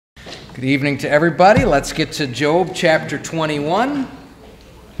Good evening to everybody. Let's get to Job chapter 21.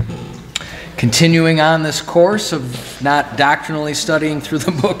 Continuing on this course of not doctrinally studying through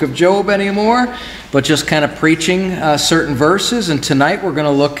the book of Job anymore, but just kind of preaching certain verses. And tonight we're going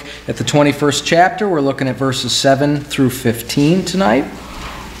to look at the 21st chapter. We're looking at verses 7 through 15 tonight.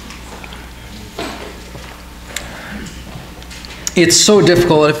 It's so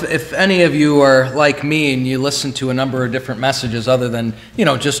difficult. If any of you are like me and you listen to a number of different messages other than,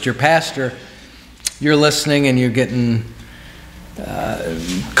 just your pastor, you're listening and you're getting a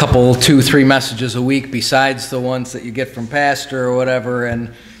couple, 2, 3 messages a week besides the ones that you get from pastor or whatever,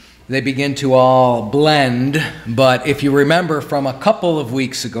 and they begin to all blend. But if you remember from a couple of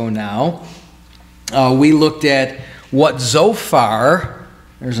weeks ago now, we looked at what Zophar,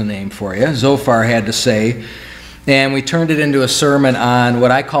 there's a name for you, Zophar had to say. And we turned it into a sermon on what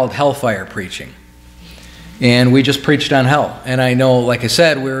I called hellfire preaching. And we just preached on hell. And I know, like I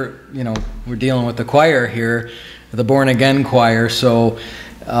said, we're dealing with the choir here, the born again choir, so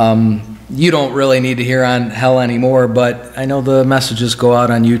you don't really need to hear on hell anymore, but I know the messages go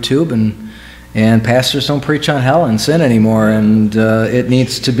out on YouTube and pastors don't preach on hell and sin anymore, and it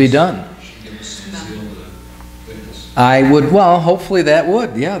needs to be done. Hopefully that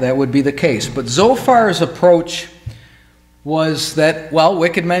would be the case. But Zophar's approach was that,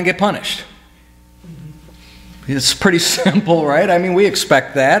 wicked men get punished. It's pretty simple, right? I mean, we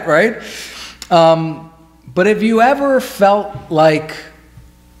expect that, right? But have you ever felt like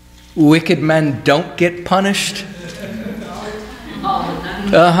wicked men don't get punished?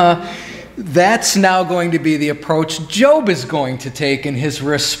 That's now going to be the approach Job is going to take in his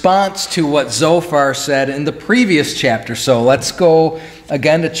response to what Zophar said in the previous chapter. So let's go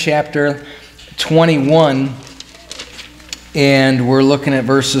again to chapter 21, and we're looking at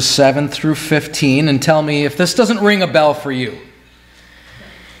verses 7 through 15, and tell me if this doesn't ring a bell for you.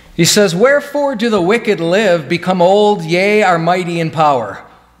 He says, "Wherefore do the wicked live, become old, yea, are mighty in power?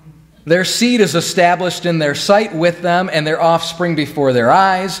 Their seed is established in their sight with them, and their offspring before their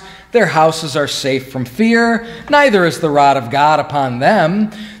eyes. Their houses are safe from fear, neither is the rod of God upon them.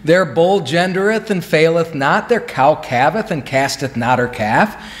 Their bull gendereth and faileth not, their cow calveth and casteth not her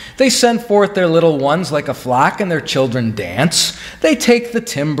calf. They send forth their little ones like a flock, and their children dance. They take the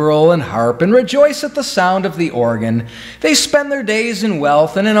timbrel and harp, and rejoice at the sound of the organ. They spend their days in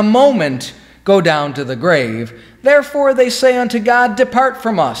wealth, and in a moment go down to the grave. Therefore they say unto God, Depart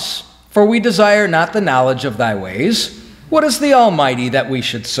from us, for we desire not the knowledge of thy ways. What is the Almighty that we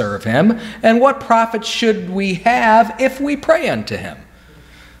should serve him? And what profit should we have if we pray unto him?"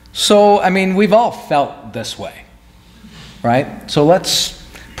 So, we've all felt this way, right? So let's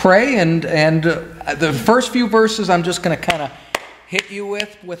pray, and the first few verses I'm just going to kind of hit you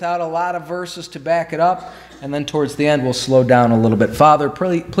with without a lot of verses to back it up, and then towards the end we'll slow down a little bit. Father,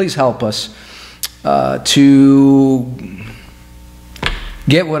 please help us to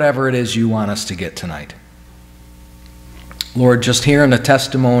get whatever it is you want us to get tonight. Lord, just hearing the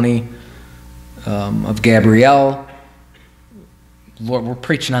testimony of Gabrielle, Lord, we're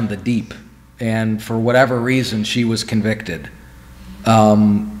preaching on the deep, and for whatever reason she was convicted.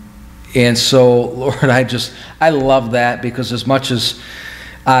 And so, Lord, I love that, because as much as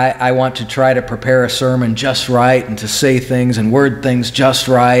I want to try to prepare a sermon just right and to say things and word things just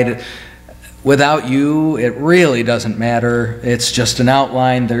right, without you, it really doesn't matter. It's just an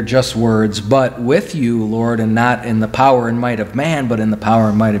outline. They're just words. But with you, Lord, and not in the power and might of man, but in the power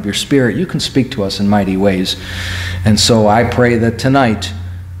and might of your Spirit, you can speak to us in mighty ways. And so I pray that tonight,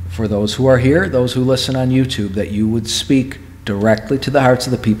 for those who are here, those who listen on YouTube, that you would speak directly to the hearts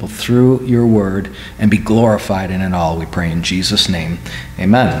of the people through your word and be glorified in it all. We pray in Jesus' name.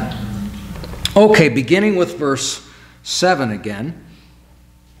 Amen. Okay, beginning with verse 7 again.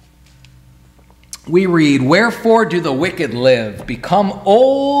 We read, "Wherefore do the wicked live, become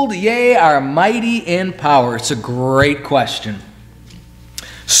old, yea, are mighty in power?" It's a great question.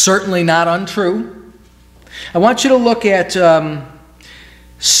 Certainly not untrue. I want you to look at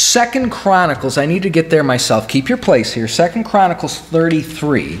 2 Chronicles. I need to get there myself. Keep your place here. 2 Chronicles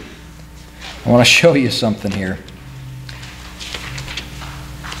 33. I want to show you something here.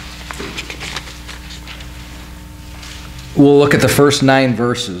 We'll look at the first 9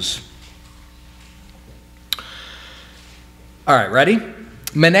 verses. All right, ready?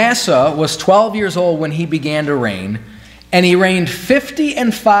 "Manasseh was 12 years old when he began to reign, and he reigned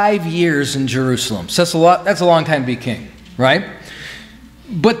 55 years in Jerusalem." So that's a long time to be king, right?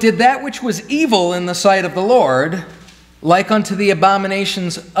 "But did that which was evil in the sight of the Lord, like unto the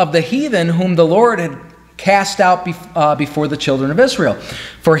abominations of the heathen whom the Lord had cast out before the children of Israel.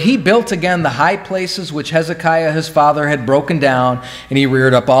 For he built again the high places which Hezekiah his father had broken down, and he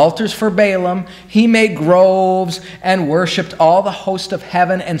reared up altars for Baalim. He made groves and worshipped all the host of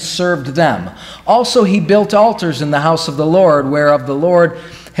heaven and served them. Also he built altars in the house of the Lord, whereof the Lord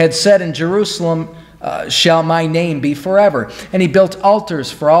had said, in Jerusalem shall my name be forever. And he built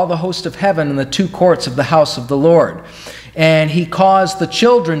altars for all the host of heaven in the two courts of the house of the Lord. And he caused the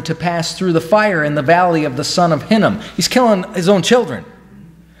children to pass through the fire in the valley of the son of Hinnom. He's killing his own children.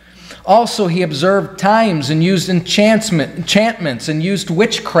 Also he observed times and used enchantments and used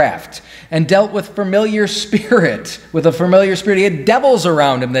witchcraft and dealt with a familiar spirit. He had devils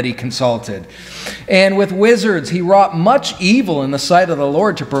around him that he consulted. And with wizards he wrought much evil in the sight of the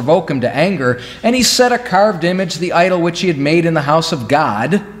Lord to provoke him to anger. And he set a carved image, the idol which he had made in the house of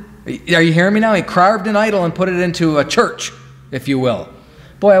God. Are you hearing me now? He carved an idol and put it into a church, if you will.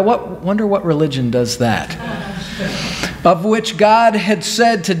 Boy, I wonder what religion does that. Of which God had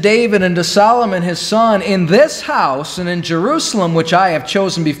said to David and to Solomon his son, in this house and in Jerusalem, which I have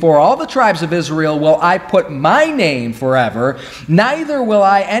chosen before all the tribes of Israel, will I put my name forever. Neither will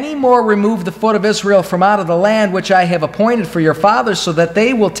I any more remove the foot of Israel from out of the land which I have appointed for your fathers, so that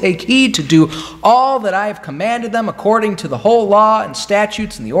they will take heed to do all that I have commanded them according to the whole law and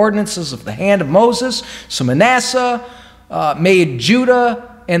statutes and the ordinances of the hand of Moses. So Manasseh made Judah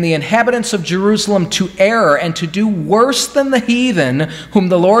and the inhabitants of Jerusalem to err and to do worse than the heathen whom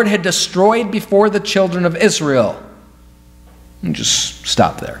the Lord had destroyed before the children of Israel. And just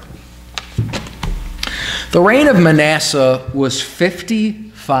stop there. The reign of Manasseh was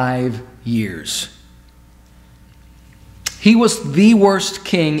 55 years. He was the worst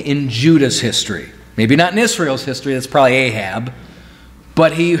king in Judah's history. Maybe not in Israel's history, that's probably Ahab.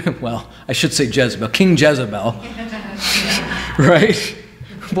 But I should say Jezebel, King Jezebel. Right?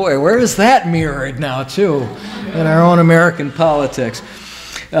 Boy, where is that mirrored now, too, in our own American politics?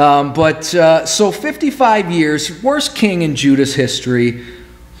 So 55 years, worst king in Judah's history.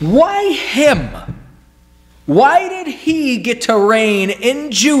 Why him? Why did he get to reign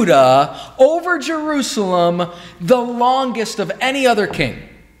in Judah over Jerusalem the longest of any other king?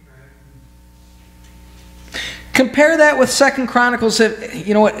 Compare that with 2 Chronicles.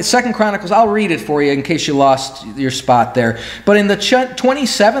 You know what? 2 Chronicles, I'll read it for you in case you lost your spot there. But in the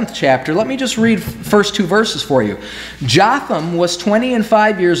 27th chapter, let me just read first two verses for you. Jotham was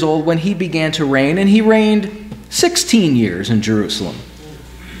 25 years old when he began to reign, and he reigned 16 years in Jerusalem.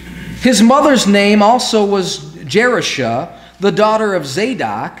 His mother's name also was Jerusha, the daughter of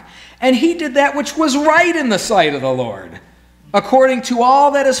Zadok, and he did that which was right in the sight of the Lord, according to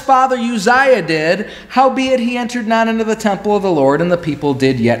all that his father Uzziah did, howbeit he entered not into the temple of the Lord, and the people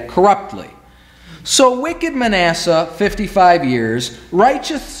did yet corruptly. So wicked Manasseh, 55 years,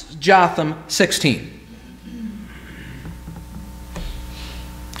 righteous Jotham, 16.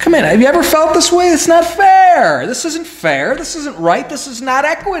 Come in, have you ever felt this way? It's not fair. This isn't fair. This isn't right. This is not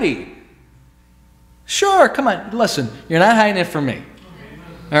equity. Sure, come on, listen, you're not hiding it from me.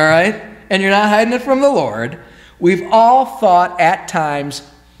 All right? And you're not hiding it from the Lord. We've all thought at times,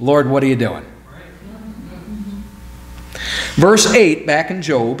 Lord, what are you doing? Verse 8, back in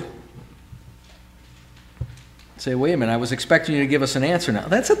Job. Say, wait a minute, I was expecting you to give us an answer now.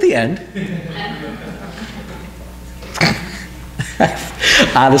 That's at the end.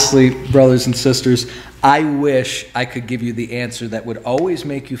 Honestly, brothers and sisters, I wish I could give you the answer that would always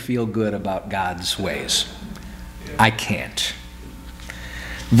make you feel good about God's ways. I can't.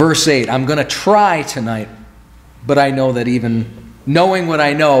 Verse 8, I'm going to try tonight, but I know that even knowing what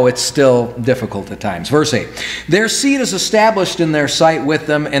I know, it's still difficult at times. Verse 8, their seed is established in their sight with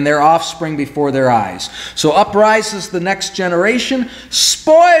them, and their offspring before their eyes. So uprises the next generation,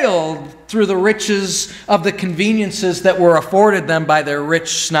 spoiled through the riches of the conveniences that were afforded them by their rich,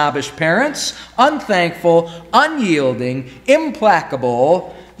 snobbish parents, unthankful, unyielding,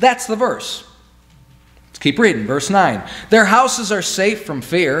 implacable. That's the verse. Let's keep reading. Verse 9, their houses are safe from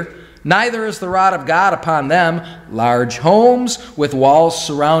fear, neither is the rod of God upon them. Large homes with walls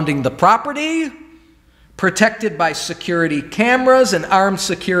surrounding the property, protected by security cameras and armed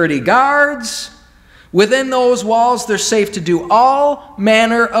security guards. Within those walls, they're safe to do all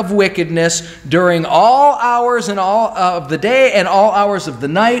manner of wickedness during all hours and all of the day and all hours of the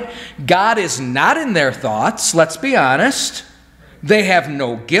night. God is not in their thoughts, let's be honest. They have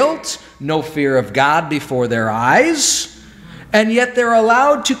no guilt, no fear of God before their eyes. And yet they're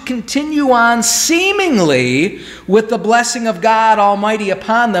allowed to continue on seemingly with the blessing of God Almighty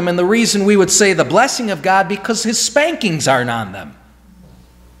upon them. And the reason we would say the blessing of God, because his spankings aren't on them.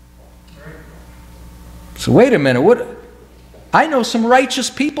 So wait a minute. I know some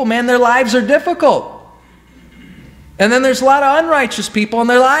righteous people, man, their lives are difficult. And then there's a lot of unrighteous people, and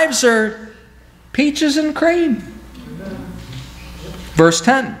their lives are peaches and cream. Verse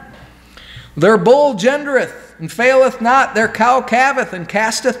 10. Their bull gendereth and faileth not, their cow calveth and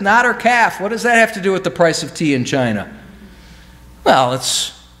casteth not her calf. What does that have to do with the price of tea in China? Well,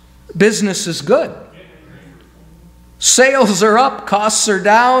 business is good. Sales are up, costs are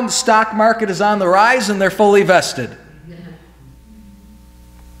down, the stock market is on the rise, and they're fully vested.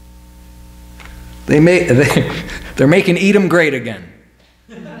 They're making Edom great again.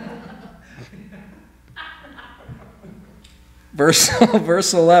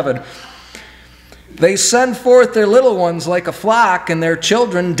 Verse 11. They send forth their little ones like a flock, and their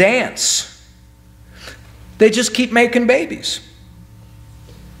children dance. They just keep making babies.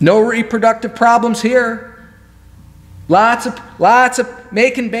 No reproductive problems here. Lots of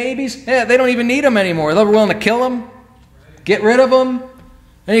making babies. Yeah, they don't even need them anymore. They're willing to kill them, get rid of them.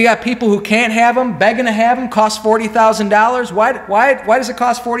 Then you got people who can't have them, begging to have them, cost $40,000. Why does it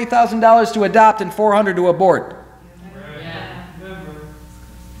cost $40,000 to adopt and $400 to abort?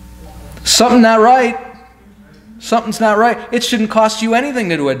 Something not right. Something's not right. It shouldn't cost you anything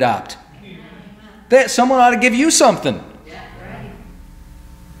to adopt. Someone ought to give you something.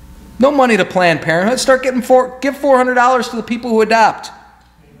 No money to Planned Parenthood. Give $400 to the people who adopt.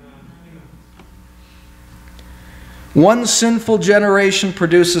 One sinful generation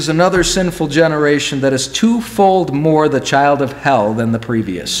produces another sinful generation that is twofold more the child of hell than the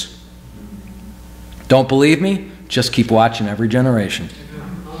previous. Don't believe me? Just keep watching every generation.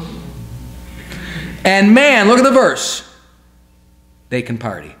 And man, look at the verse. They can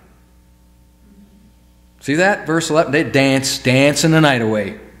party. See that? Verse 11. They dancing the night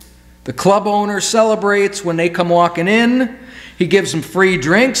away. The club owner celebrates when they come walking in. He gives them free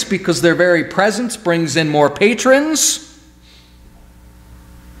drinks because their very presence brings in more patrons.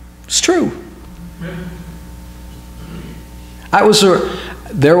 It's true.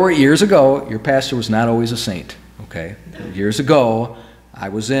 There were years ago, your pastor was not always a saint, okay? Years ago, I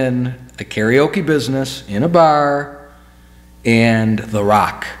was in a karaoke business in a bar, and The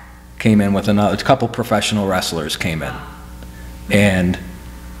Rock came in with a couple professional wrestlers came in. And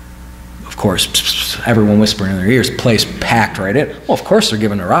of course, everyone whispering in their ears, place packed right in. Well, of course they're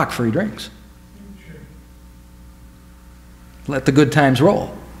giving The Rock free drinks. Let the good times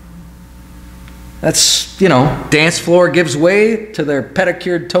roll. That's, dance floor gives way to their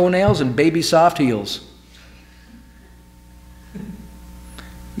pedicured toenails and baby soft heels.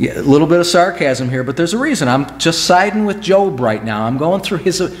 Yeah, a little bit of sarcasm here, but there's a reason. I'm just siding with Job right now. I'm going through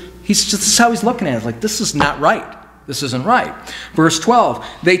this is how he's looking at it. It's like, this is not right. This isn't right. Verse 12,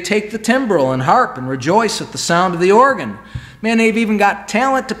 they take the timbrel and harp and rejoice at the sound of the organ. Man, they've even got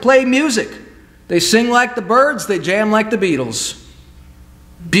talent to play music. They sing like the birds, they jam like the Beatles.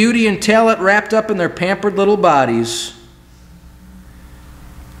 Beauty and talent wrapped up in their pampered little bodies.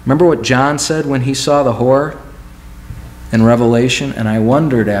 Remember what John said when he saw the whore in Revelation? And I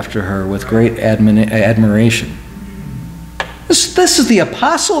wondered after her with great admiration. This is the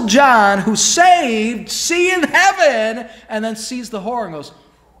Apostle John who's saved, seeing heaven, and then sees the whore and goes,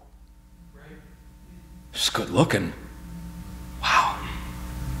 she's good looking. Wow.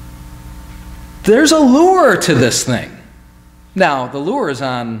 There's a lure to this thing. Now, the lure is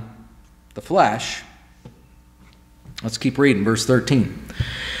on the flesh. Let's keep reading, verse 13.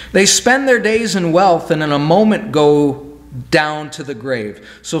 They spend their days in wealth and in a moment go down to the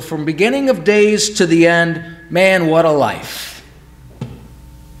grave. So from beginning of days to the end, man, what a life.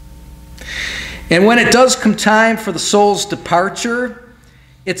 And when it does come time for the soul's departure,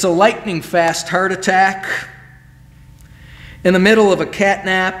 it's a lightning fast heart attack in the middle of a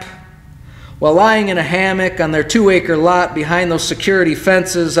catnap while lying in a hammock on their 2-acre lot behind those security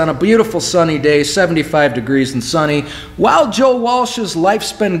fences on a beautiful sunny day, 75 degrees and sunny, while Joe Walsh's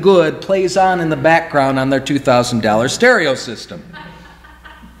Life's Been Good plays on in the background on their $2,000 stereo system.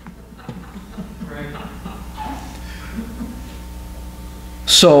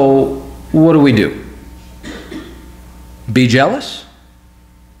 So, what do? Be jealous?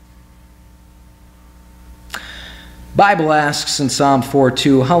 Bible asks in Psalm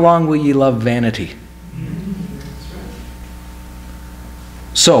 4:2, how long will ye love vanity?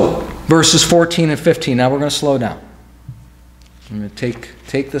 So, verses 14 and 15. Now we're going to slow down. I'm going to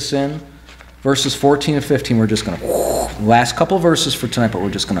take this in. Verses 14 and 15, we're just going to, last couple verses for tonight, but we're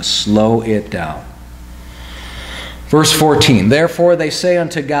just going to slow it down. Verse 14, therefore they say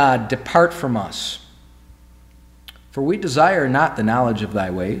unto God, depart from us, for we desire not the knowledge of thy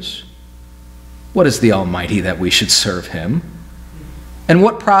ways. What is the Almighty that we should serve him? And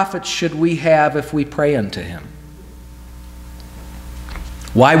what profit should we have if we pray unto him?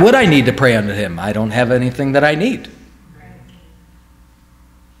 Why would I need to pray unto him? I don't have anything that I need.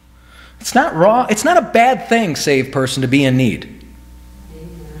 It's not wrong. It's not a bad thing, saved person, to be in need.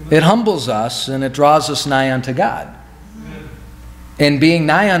 It humbles us and it draws us nigh unto God. And being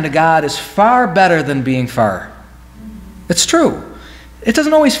nigh unto God is far better than being far. It's true. It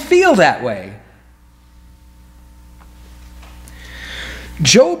doesn't always feel that way.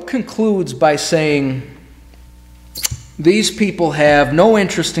 Job concludes by saying, these people have no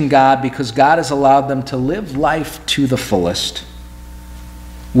interest in God because God has allowed them to live life to the fullest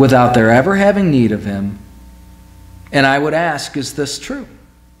without their ever having need of Him. And I would ask, is this true?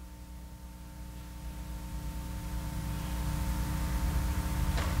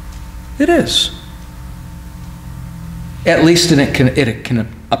 It is. At least it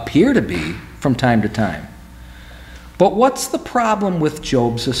can appear to be from time to time. But what's the problem with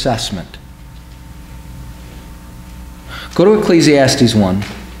Job's assessment? Go to Ecclesiastes 1.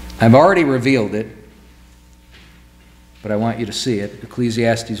 I've already revealed it, but I want you to see it.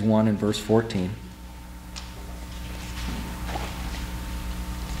 Ecclesiastes 1 and verse 14.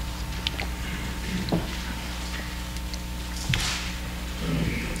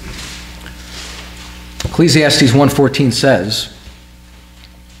 Ecclesiastes 1:14 says,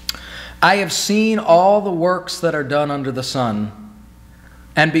 I have seen all the works that are done under the sun,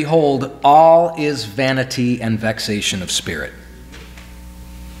 and behold, all is vanity and vexation of spirit.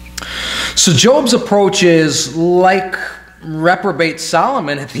 So Job's approach is like reprobate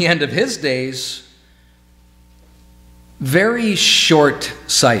Solomon at the end of his days, very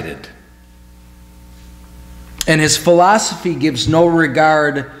short-sighted. And his philosophy gives no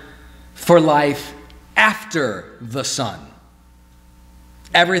regard for life after the sun.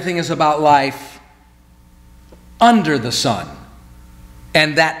 Everything is about life under the sun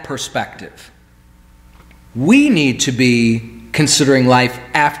and that perspective. We need to be considering life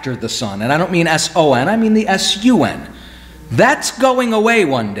after the sun. And I don't mean S-O-N, I mean the S-U-N. That's going away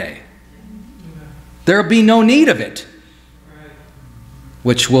one day. There'll be no need of it,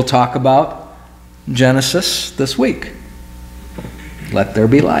 which we'll talk about Genesis this week. Let there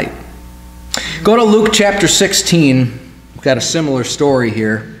be light. Go to Luke chapter 16. We've got a similar story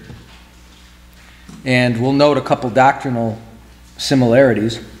here. And we'll note a couple doctrinal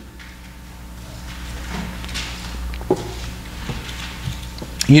similarities.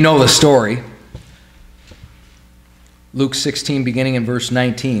 You know the story. Luke 16, beginning in verse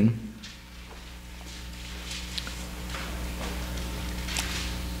 19.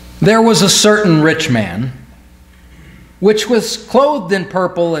 There was a certain rich man, which was clothed in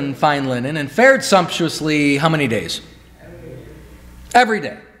purple and fine linen, and fared sumptuously how many days? Every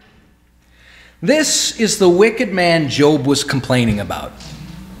day. This is the wicked man Job was complaining about.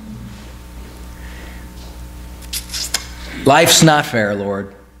 Life's not fair,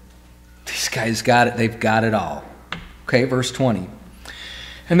 Lord. These guys got it. They've got it all. Okay, verse 20.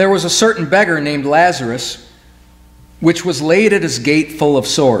 And there was a certain beggar named Lazarus, which was laid at his gate full of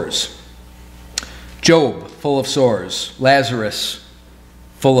sores. Job, full of sores. Lazarus,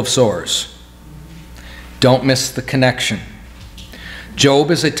 full of sores. Don't miss the connection. Job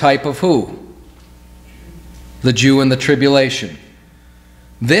is a type of who? The Jew in the tribulation.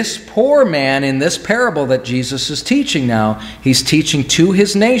 This poor man in this parable that Jesus is teaching now, he's teaching to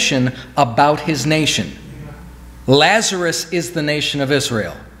his nation about his nation. Lazarus is the nation of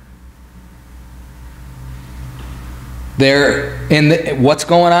Israel. What's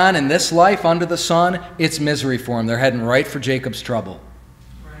going on in this life under the sun? It's misery for them. They're heading right for Jacob's trouble.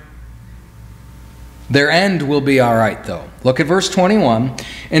 Their end will be all right, though. Look at verse 21.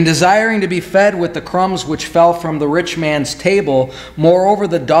 In desiring to be fed with the crumbs which fell from the rich man's table, moreover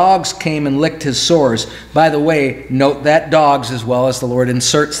the dogs came and licked his sores. By the way, note that dogs, as well as the Lord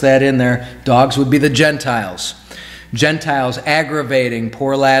inserts that in there, dogs would be the Gentiles. Gentiles aggravating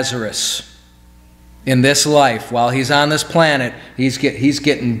poor Lazarus in this life. While he's on this planet, he's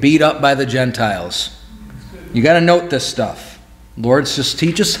getting beat up by the Gentiles. You got to note this stuff.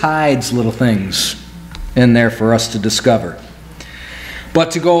 He just hides little things in there for us to discover.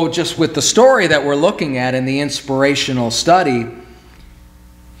 But to go just with the story that we're looking at in the inspirational study,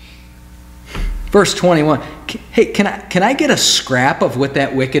 verse 21, hey, can I get a scrap of what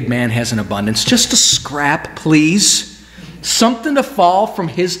that wicked man has in abundance? Just a scrap, please. Something to fall from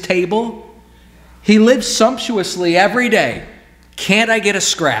his table. He lives sumptuously every day. Can't I get a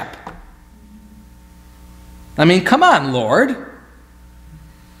scrap? I mean, come on, Lord.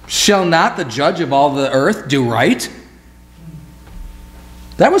 Shall not the judge of all the earth do right?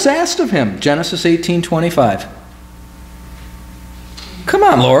 That was asked of him, Genesis 18:25. Come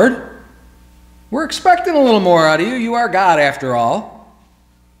on, Lord. We're expecting a little more out of you. You are God after all.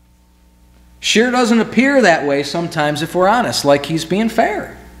 Sure doesn't appear that way sometimes if we're honest, like he's being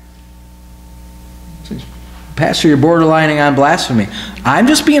fair. Pastor, you're borderlining on blasphemy. I'm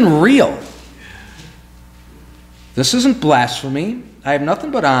just being real. This isn't blasphemy. I have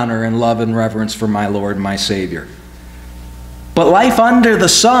nothing but honor and love and reverence for my Lord and my Savior. But life under the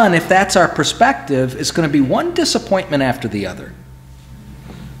sun, if that's our perspective, is going to be one disappointment after the other.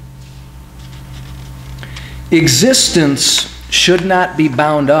 Existence should not be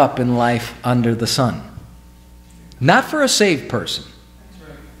bound up in life under the sun. Not for a saved person.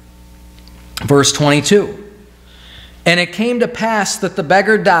 Verse 22. And it came to pass that the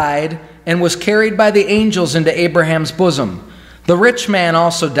beggar died and was carried by the angels into Abraham's bosom. The rich man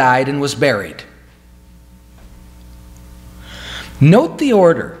also died and was buried. Note the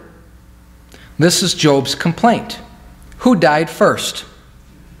order. This is Job's complaint. Who died first?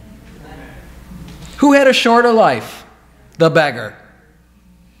 Who had a shorter life? The beggar.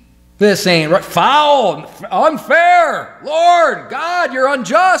 This ain't right. Foul, unfair. Lord, God, you're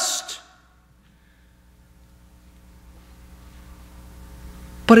unjust.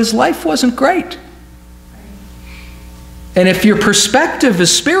 But his life wasn't great. And if your perspective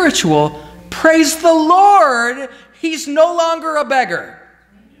is spiritual, praise the Lord, he's no longer a beggar.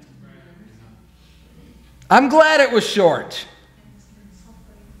 I'm glad it was short.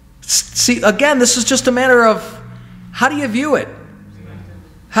 See, again, this is just a matter of how do you view it?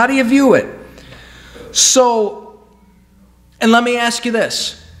 How do you view it? So, and let me ask you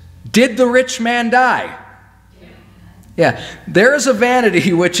this. Did the rich man die? Yeah. There is a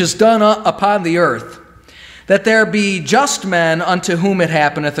vanity which is done upon the earth, that there be just men unto whom it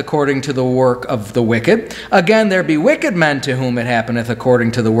happeneth according to the work of the wicked. Again, there be wicked men to whom it happeneth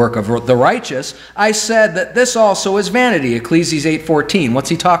according to the work of the righteous. I said that this also is vanity. Ecclesiastes 8:14. What's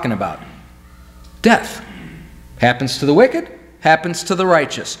he talking about? Death. Happens to the wicked, happens to the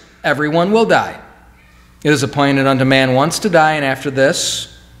righteous. Everyone will die. It is appointed unto man once to die, and after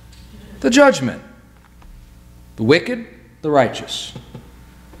this, the judgment. The wicked, the righteous.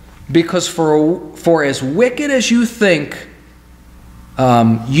 Because for as wicked as you think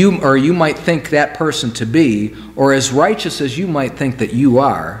you might think that person to be, or as righteous as you might think that you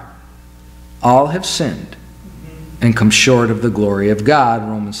are, all have sinned and come short of the glory of God.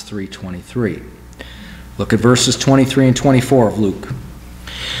 Romans 3:23. Look at verses 23 and 24 of Luke.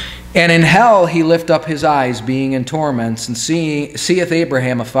 And in hell he lift up his eyes, being in torments, and seeth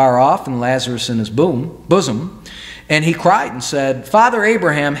Abraham afar off, and Lazarus in his bosom. And he cried and said, Father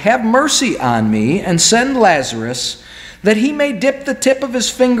Abraham, have mercy on me, and send Lazarus, that he may dip the tip of his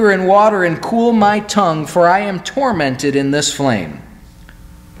finger in water and cool my tongue, for I am tormented in this flame.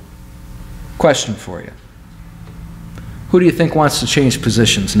 Question for you. Who do you think wants to change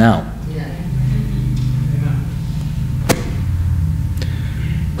positions now?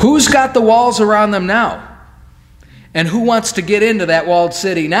 Who's got the walls around them now? And who wants to get into that walled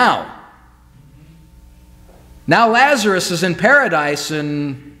city now? Now Lazarus is in paradise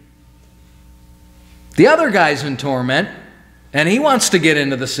and the other guy's in torment, and he wants to get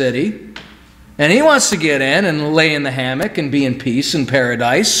into the city, and he wants to get in and lay in the hammock and be in peace in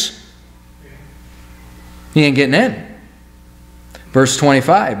paradise. He ain't getting in. Verse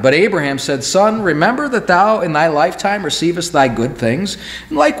 25, But Abraham said, Son, remember that thou in thy lifetime receivest thy good things,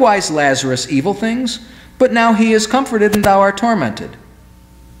 and likewise Lazarus evil things, but now he is comforted and thou art tormented.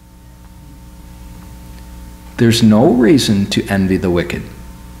 There's no reason to envy the wicked.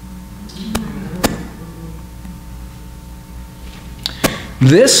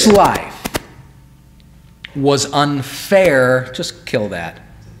 This life was unfair. Just kill that.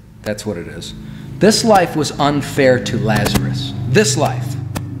 That's what it is. This life was unfair to Lazarus. This life,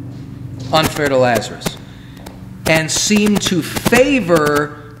 unfair to Lazarus, and seemed to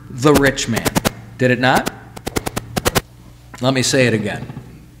favor the rich man. Did it not? Let me say it again.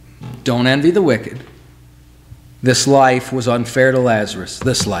 Don't envy the wicked. This life was unfair to Lazarus.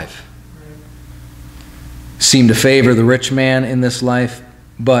 This life seemed to favor the rich man in this life.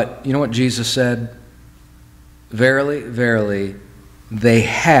 But you know what Jesus said? Verily, verily, they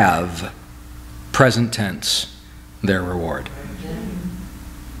have, present tense, their reward.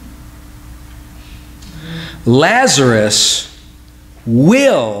 Lazarus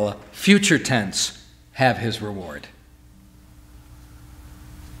will, future tense, have his reward.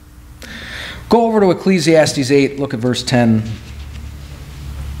 Go over to Ecclesiastes 8, look at verse 10.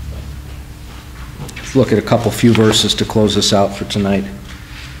 Let's look at a few verses to close this out for tonight.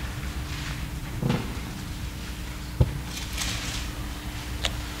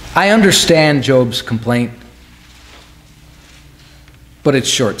 I understand Job's complaint, but it's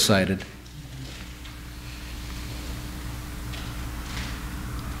short-sighted.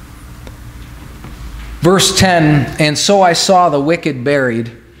 Verse 10, And so I saw the wicked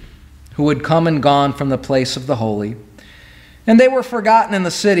buried, who had come and gone from the place of the holy. And they were forgotten in the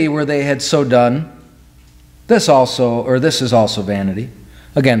city where they had so done. This is also vanity.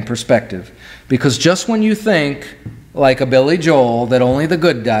 Again, perspective. Because just when you think, like a Billy Joel, that only the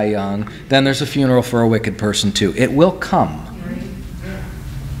good die young, then there's a funeral for a wicked person too. It will come.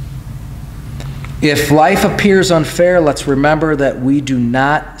 If life appears unfair, let's remember that we do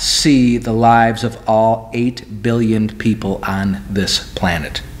not see the lives of all 8 billion people on this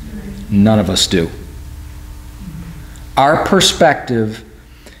planet. None of us do. Our perspective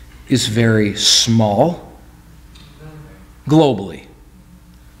is very small, globally,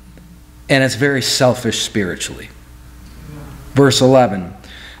 and it's very selfish spiritually. Verse 11,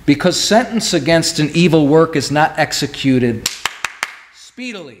 because sentence against an evil work is not executed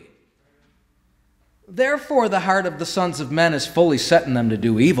speedily. Therefore, the heart of the sons of men is fully set in them to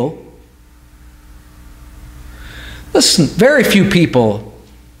do evil. Listen, very few people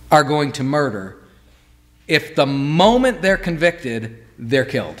are going to murder if the moment they're convicted, they're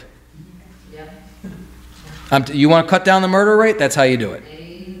killed. Yep. You want to cut down the murder rate? That's how you do it.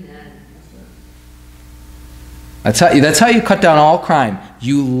 Amen. That's how you cut down all crime.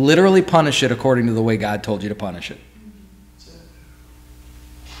 You literally punish it according to the way God told you to punish it.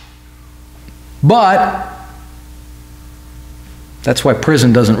 But that's why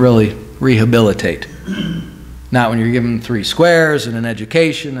prison doesn't really rehabilitate. Not when you're given 3 squares and an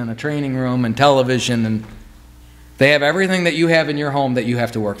education and a training room and television, and they have everything that you have in your home that you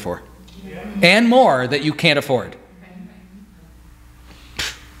have to work for. And more that you can't afford.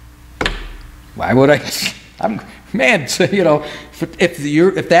 Why would I? Man, so, you know,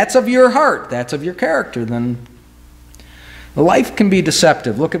 if that's of your heart, that's of your character, then life can be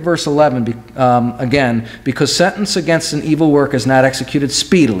deceptive. Look at verse 11 again. Because sentence against an evil work is not executed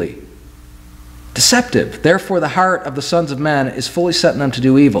speedily. Deceptive. Therefore, the heart of the sons of men is fully set in them to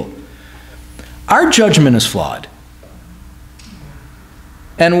do evil. Our judgment is flawed.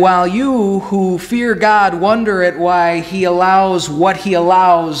 And while you who fear God wonder at why He allows what He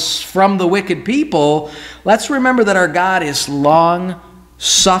allows from the wicked people, let's remember that our God is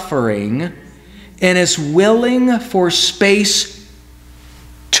long-suffering and is willing for space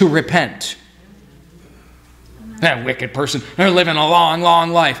to repent. That wicked person, they're living a long, long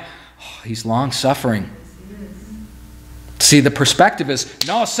life. Oh, He's long-suffering. See, the perspective is,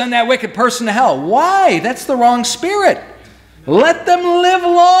 no, send that wicked person to hell. Why? That's the wrong spirit. Let them live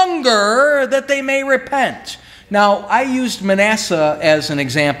longer that they may repent. Now, I used Manasseh as an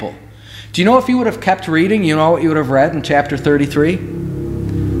example. Do you know if you would have kept reading, you know what you would have read in chapter 33?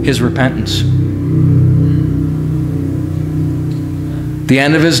 His repentance. The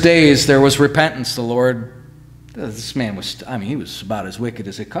end of his days, there was repentance. The Lord, this man was, he was about as wicked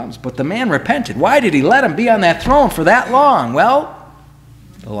as it comes. But the man repented. Why did He let him be on that throne for that long? Well,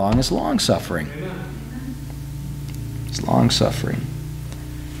 the long is long-suffering. It's long-suffering.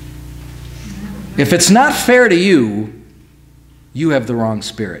 If it's not fair to you, you have the wrong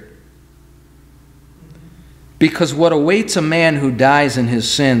spirit. Because what awaits a man who dies in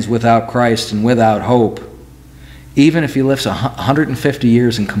his sins without Christ and without hope, even if he lives 150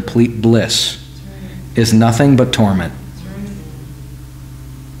 years in complete bliss, is nothing but torment.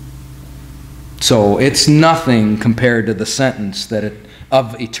 So it's nothing compared to the sentence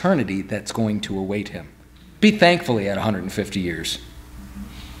of eternity that's going to await him. Be thankful he had 150 years.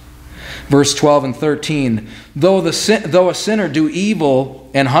 Verse 12 and 13, though a sinner do evil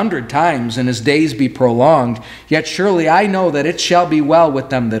 100 times and his days be prolonged, yet surely I know that it shall be well with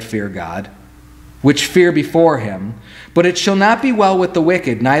them that fear God, which fear before Him. But it shall not be well with the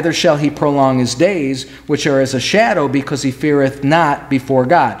wicked, neither shall he prolong his days, which are as a shadow, because he feareth not before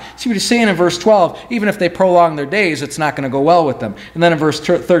God. See what he's saying in verse 12? Even if they prolong their days, it's not going to go well with them. And then in verse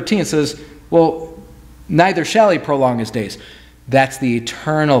 13 it says, well, neither shall he prolong his days. That's the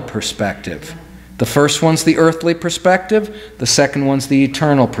eternal perspective. The first one's the earthly perspective. The second one's the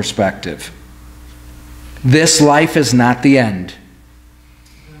eternal perspective. This life is not the end.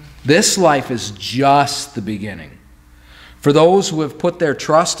 This life is just the beginning. For those who have put their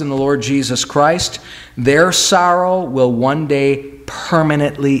trust in the Lord Jesus Christ, their sorrow will one day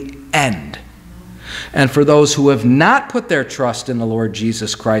permanently end. And for those who have not put their trust in the Lord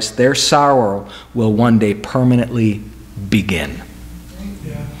Jesus Christ, their sorrow will one day permanently begin.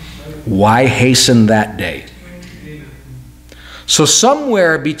 Why hasten that day? So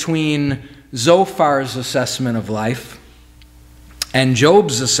somewhere between Zophar's assessment of life and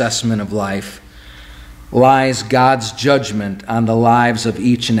Job's assessment of life lies God's judgment on the lives of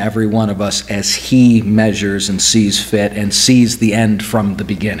each and every one of us as He measures and sees fit and sees the end from the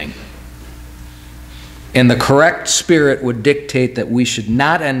beginning. and the correct spirit would dictate that we should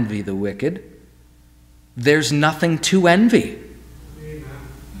not envy the wicked, there's nothing to envy.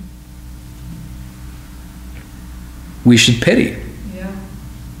 We should pity.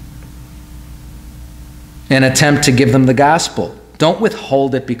 And attempt to give them the gospel. Don't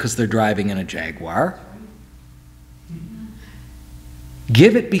withhold it because they're driving in a Jaguar.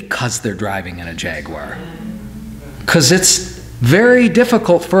 Give it because they're driving in a Jaguar. Because it's very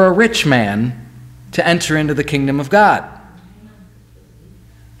difficult for a rich man to enter into the kingdom of God.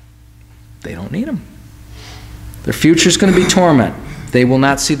 They don't need him. Their future's going to be torment. They will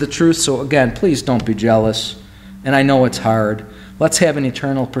not see the truth. So again, please don't be jealous. And I know it's hard. Let's have an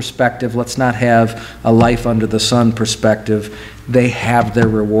eternal perspective. Let's not have a life under the sun perspective. They have their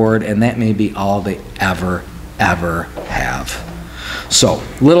reward, and that may be all they ever have. So,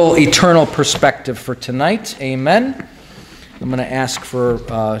 little eternal perspective for tonight. Amen. I'm going to ask for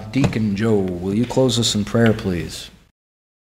Deacon Joe. Will you close us in prayer, please?